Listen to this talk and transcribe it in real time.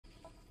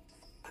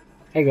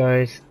Hey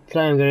guys,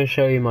 today I'm going to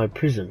show you my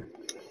prison.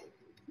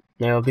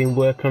 Now I've been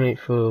working on it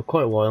for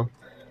quite a while.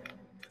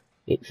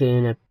 It's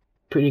in a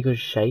pretty good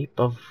shape.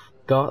 I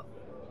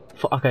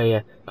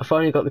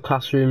finally got the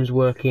classrooms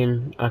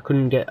working. I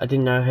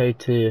didn't know how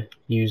to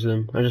use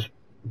them. I just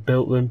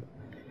built them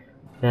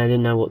and I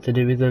didn't know what to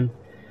do with them.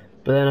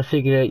 But then I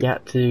figured out you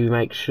had to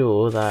make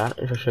sure that,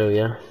 if I show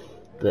you,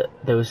 that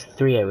there was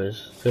 3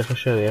 hours. So if I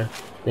show you,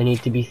 there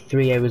need to be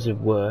 3 hours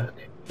of work,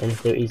 and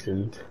if there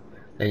isn't,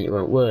 then it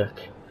won't work.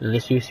 And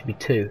this used to be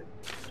 2.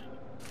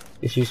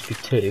 This used to be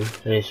 2,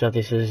 and it's had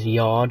this as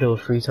yard or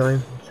free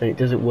time, so it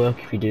doesn't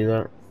work if you do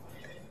that.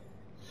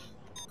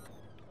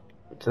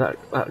 So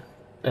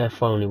that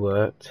finally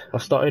worked. I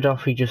started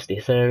off with just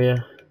this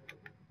area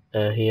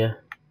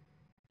here,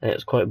 and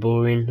it's quite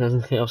boring. There's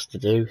nothing else to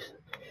do.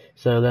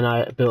 So then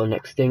I built an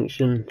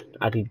extension,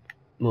 added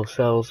more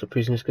cells so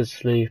prisoners could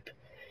sleep.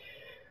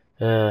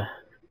 I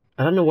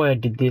don't know why I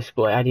did this,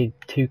 but I added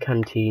 2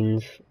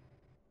 canteens,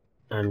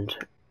 and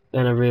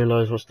then I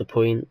realised what's the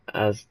point,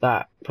 as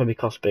that probably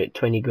cost about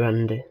 20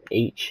 grand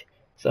each.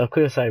 So I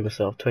could have saved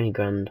myself 20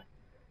 grand.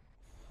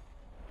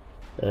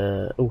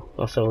 Oh,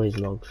 I'll sell these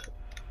logs.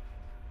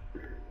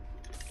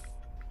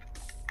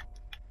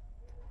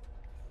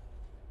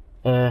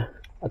 I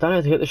don't know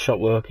how to get the shop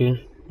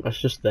working.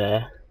 That's just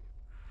there,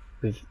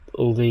 with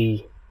all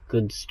the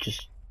goods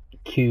just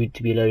queued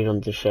to be loaded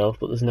onto the shelf,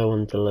 but there's no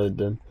one to load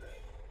them.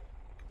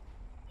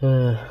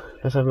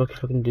 Let's have a look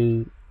if I can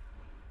do...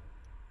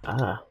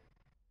 Ah.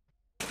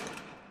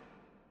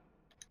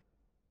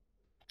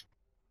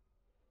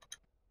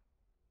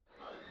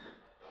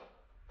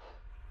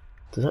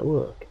 Does that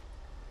work?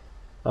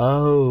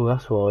 Oh,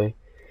 that's why.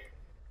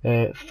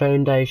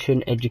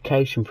 Foundation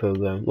Education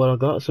Program. Well, I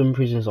got some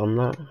prisoners on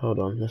that. Hold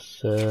on,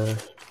 let's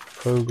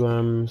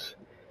programs.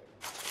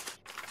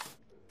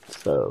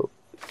 So,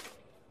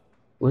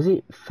 was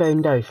it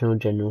Foundation or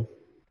General?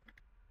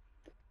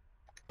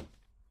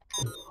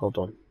 Hold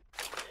on.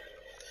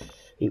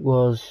 It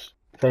was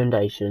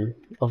Foundation.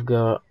 I've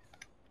got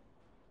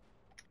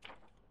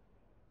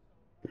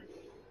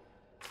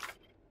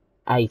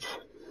 8.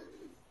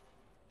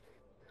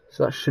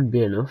 So that should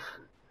be enough.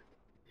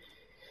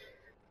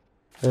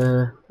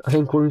 I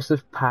think once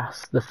they've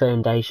passed the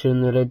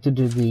foundation, they're ready to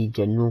do the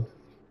general.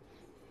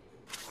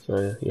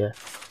 So yeah,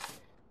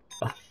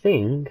 I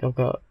think I've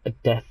got a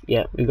death.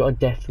 Yeah, we've got a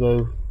death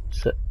row,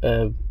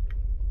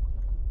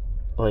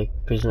 like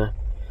prisoner.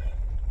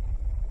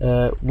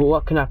 But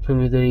what can happen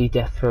with the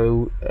death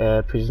row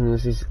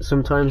prisoners is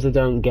sometimes they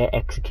don't get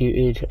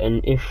executed,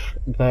 and if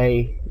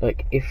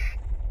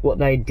what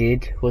they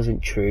did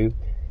wasn't true,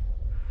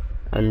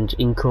 and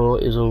in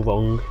court is all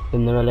wrong,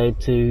 then they're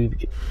allowed to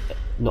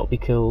not be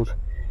killed,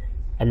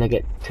 and they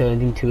get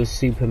turned into a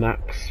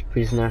supermax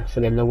prisoner,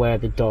 so then they wear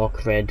the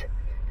dark red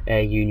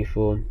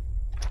uniform.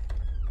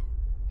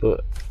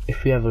 But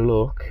if we have a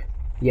look,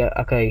 yeah,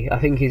 okay, I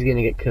think he's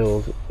gonna get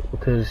killed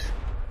because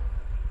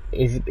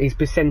his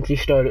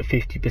percentage started at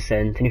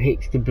 50%, and if he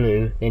hits the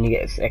blue, then he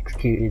gets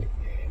executed,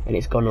 and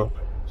it's gone up.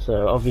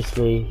 So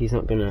obviously he's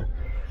not gonna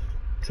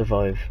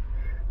survive.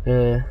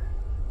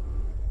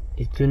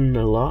 He's done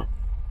a lot.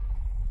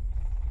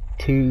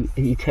 He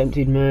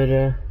attempted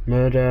murder,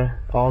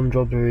 armed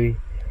robbery,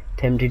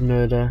 attempted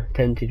murder,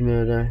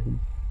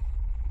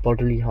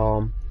 bodily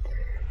harm,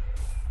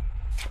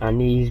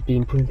 and he's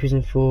been put in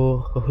prison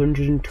for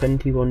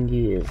 121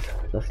 years.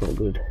 That's not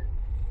good.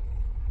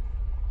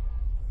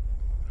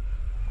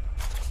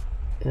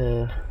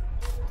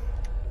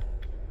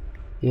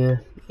 Yeah,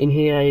 in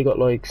here you got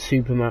like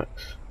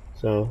Supermax,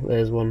 so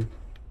there's one.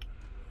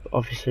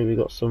 Obviously we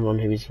got someone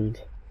who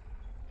isn't.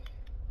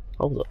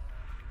 Hold up.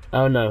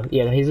 Oh no,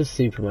 yeah, he's a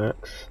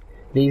Supermax.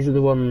 These are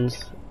the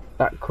ones,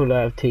 that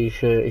colour of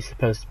t-shirt is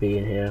supposed to be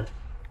in here.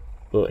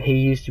 But he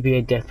used to be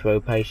a death row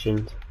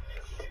patient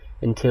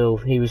until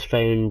he was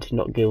found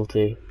not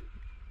guilty.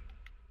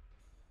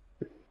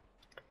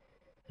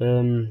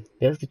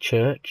 There's the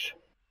church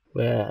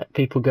where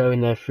people go in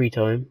their free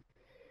time.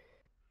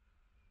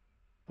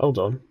 Hold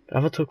on,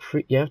 have I took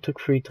free? Yeah, I took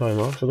free time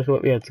off. So look at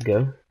what we had to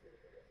go.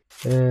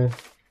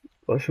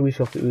 What should we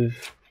swap it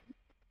with?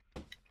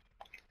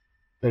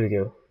 There we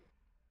go.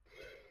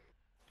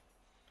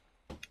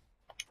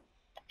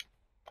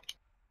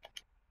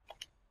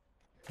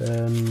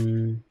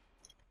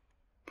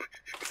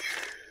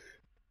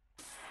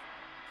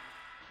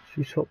 Should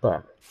we swap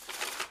that?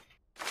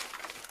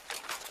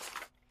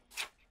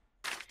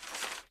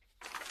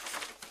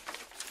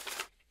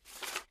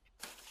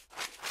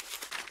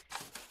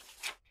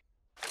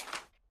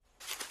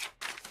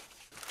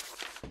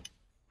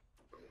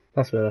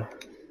 That's better.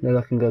 Now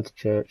I can go to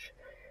church.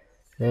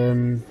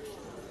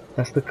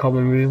 That's the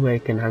common room where you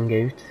can hang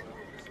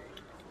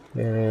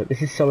out.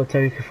 This is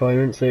solitary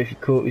confinement, so if you're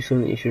caught with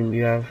something you shouldn't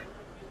have,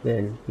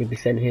 then you'll be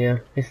sent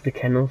here. This is the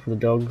kennel for the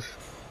dogs,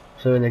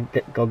 so when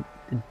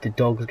the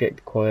dogs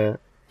get quiet,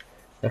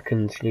 they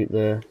can sleep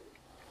there.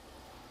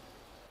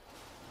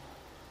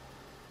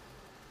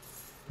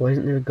 Why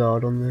isn't there a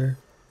guard on there?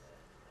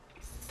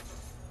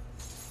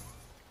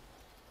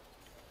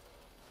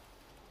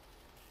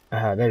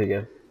 Ah, there we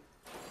go.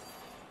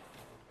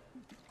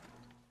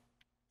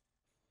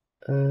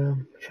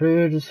 Shall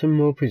we order some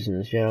more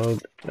prisoners? Yeah,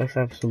 let's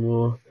have some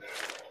more.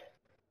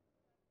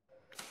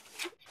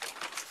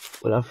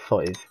 We'll have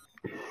 5.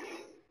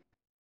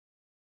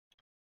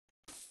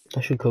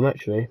 That should come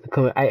actually. They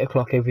come at 8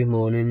 o'clock every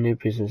morning, new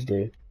prisoners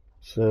do.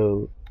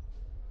 So,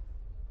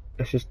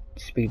 let's just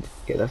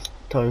get that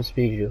time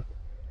speed up.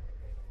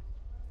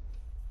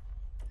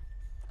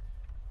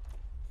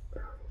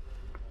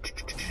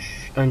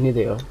 And here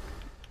they are.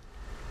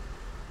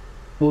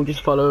 We'll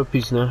just follow a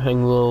prisoner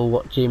and we'll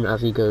watch him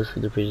as he goes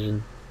through the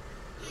prison.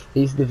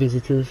 These are the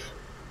visitors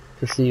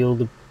to see all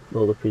the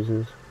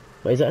prisoners.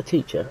 Wait, is that a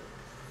teacher?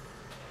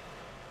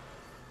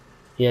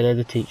 Yeah, they're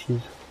the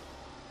teachers.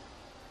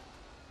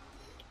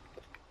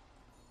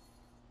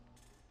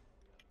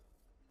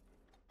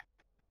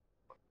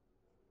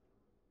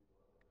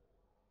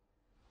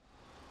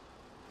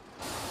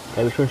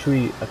 Okay, which one should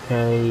we?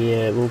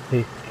 Okay,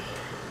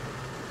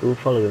 we'll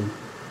follow him.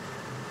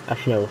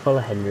 Actually, no, we'll follow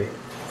Henry.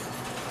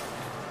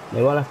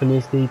 Now, what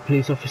happens is the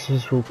police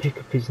officers will pick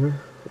a prisoner,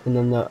 and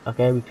then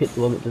okay, we pick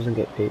the one that doesn't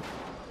get picked.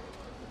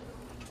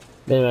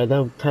 Anyway,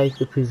 they'll take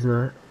the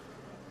prisoner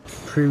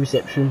through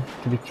reception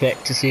to be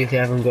checked to see if they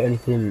haven't got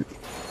anything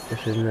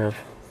that doesn't have.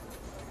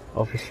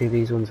 Obviously,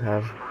 these ones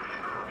have.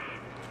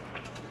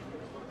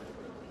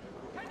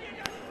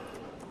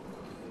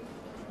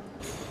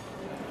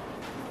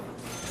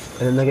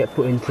 And then they get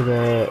put into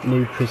their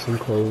new prison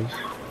clothes.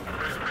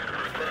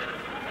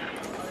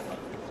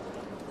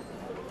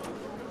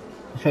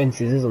 The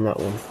fences is on that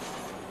one.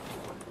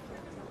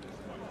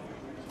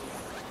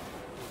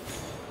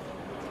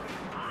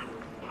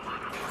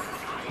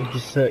 I'm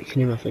just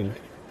searching him, I think.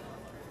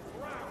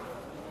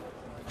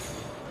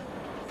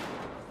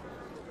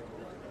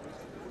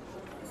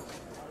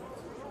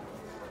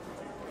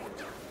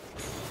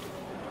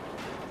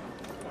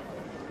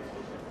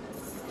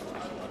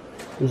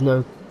 There's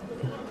no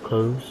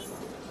clothes.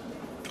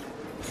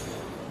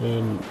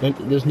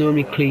 There's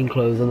normally clean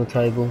clothes on the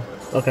table.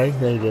 Okay,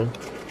 there you go.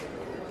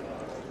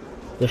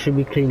 There should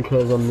be clean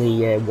clothes on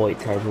the white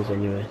tables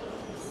anyway.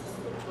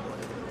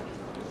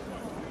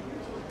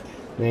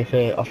 Now if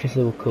an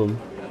officer will come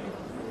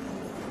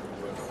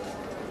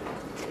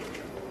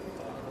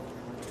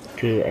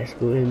to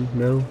escort him,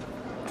 no.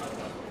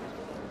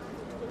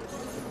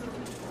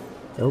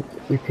 Nope,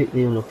 we picked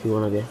the unlucky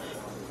one, I guess.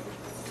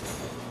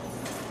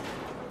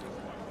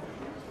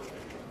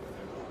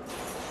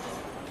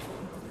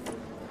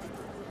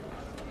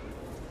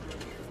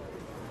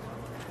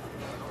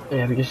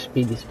 Yeah, we just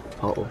speed this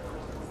part up.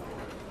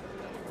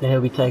 Now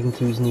he'll be taken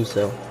to his new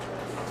cell.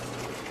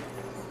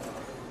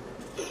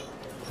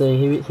 So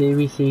here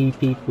we see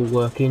people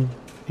working,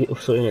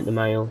 sorting at the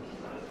mail.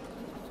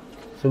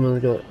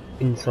 Someone's got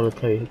in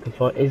solitary who can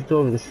fight. Is the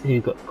one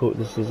who got caught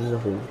with the scissors, I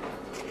think.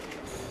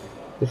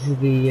 This is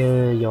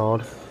the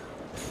yard.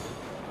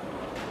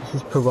 This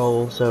is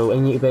parole, so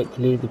when you're about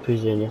to leave the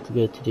prison, you have to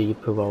go to do your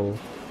parole.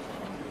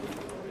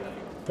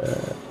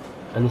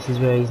 And this is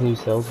where his new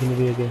cell's going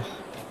to be, I guess.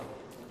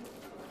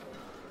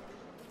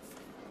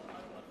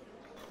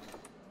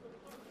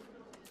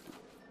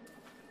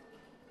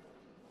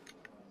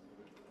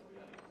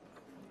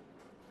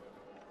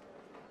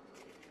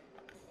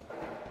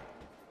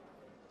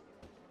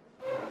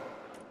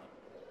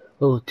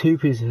 Well, 2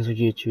 prisoners are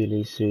due to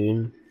release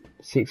soon.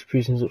 6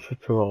 prisoners up for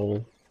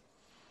parole.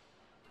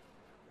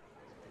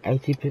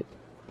 80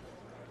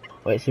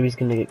 Wait, so he's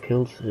gonna get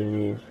killed soon,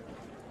 he is.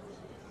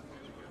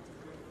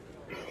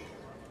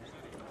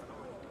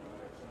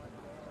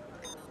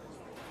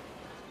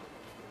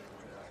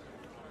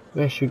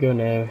 Where should we go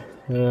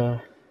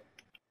now?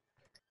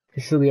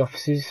 These are the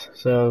offices,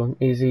 so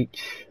here's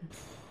each,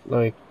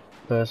 like,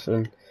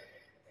 person.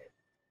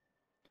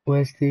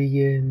 Where's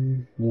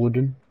the,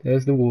 warden?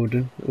 There's the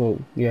warden. Well,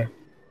 yeah.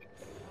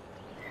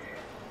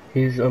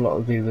 Here's a lot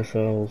of the other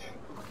cells.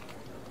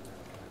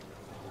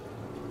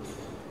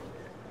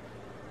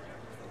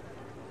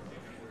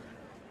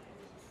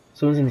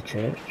 Someone's in the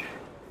church.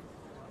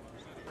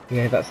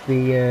 Yeah, that's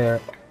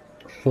the,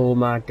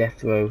 former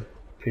death row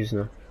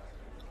prisoner.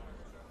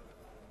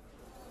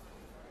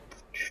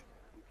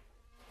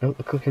 Oh,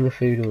 they're cooking the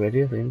food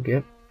already, I think,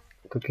 yep.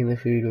 Cooking the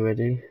food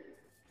already.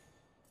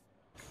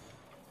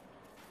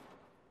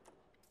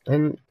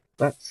 And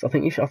that's, I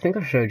think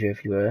I showed you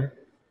if you were.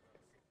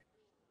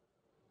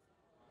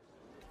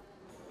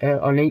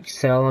 On each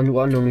cell, and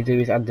what I normally do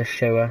is add the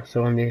shower.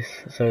 So on this,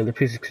 so the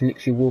prisoners can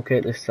literally walk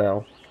out the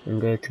cell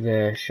and go to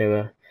the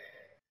shower.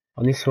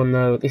 On this one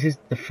though, this is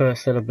the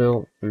first cell I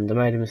built, and I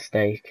made a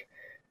mistake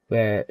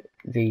where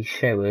the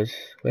showers.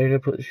 Where did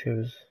I put the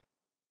showers?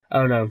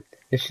 Oh no,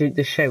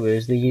 the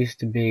showers, they used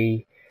to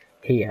be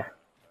here,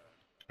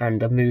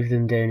 and I moved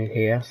them down in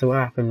here. So what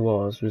happened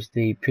was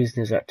the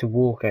prisoners had to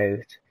walk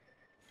out.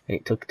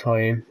 It took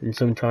time, and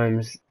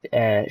sometimes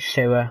the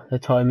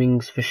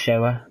timings for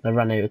shower, they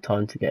ran out of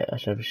time to get a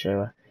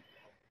shower.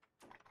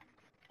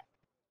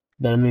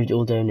 Then I moved it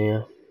all down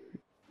here.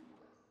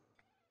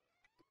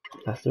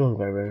 That's the wrong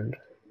way around.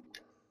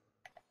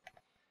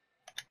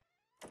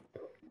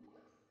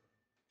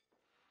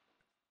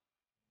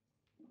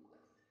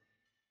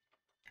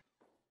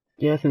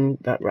 yeah, I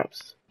think that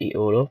wraps it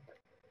all up.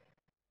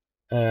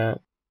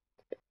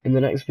 In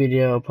the next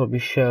video, I'll probably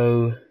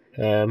show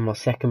my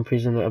second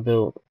prison that I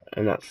built,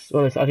 and that's,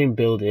 well, I didn't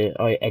build it,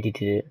 I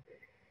edited it,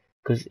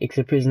 because it's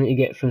a prison that you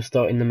get from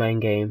starting the main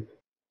game,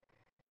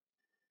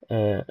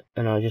 and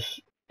I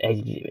just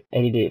edited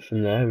it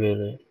from there,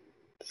 really.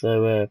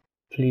 So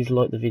please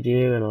like the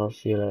video, and I'll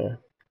see you later.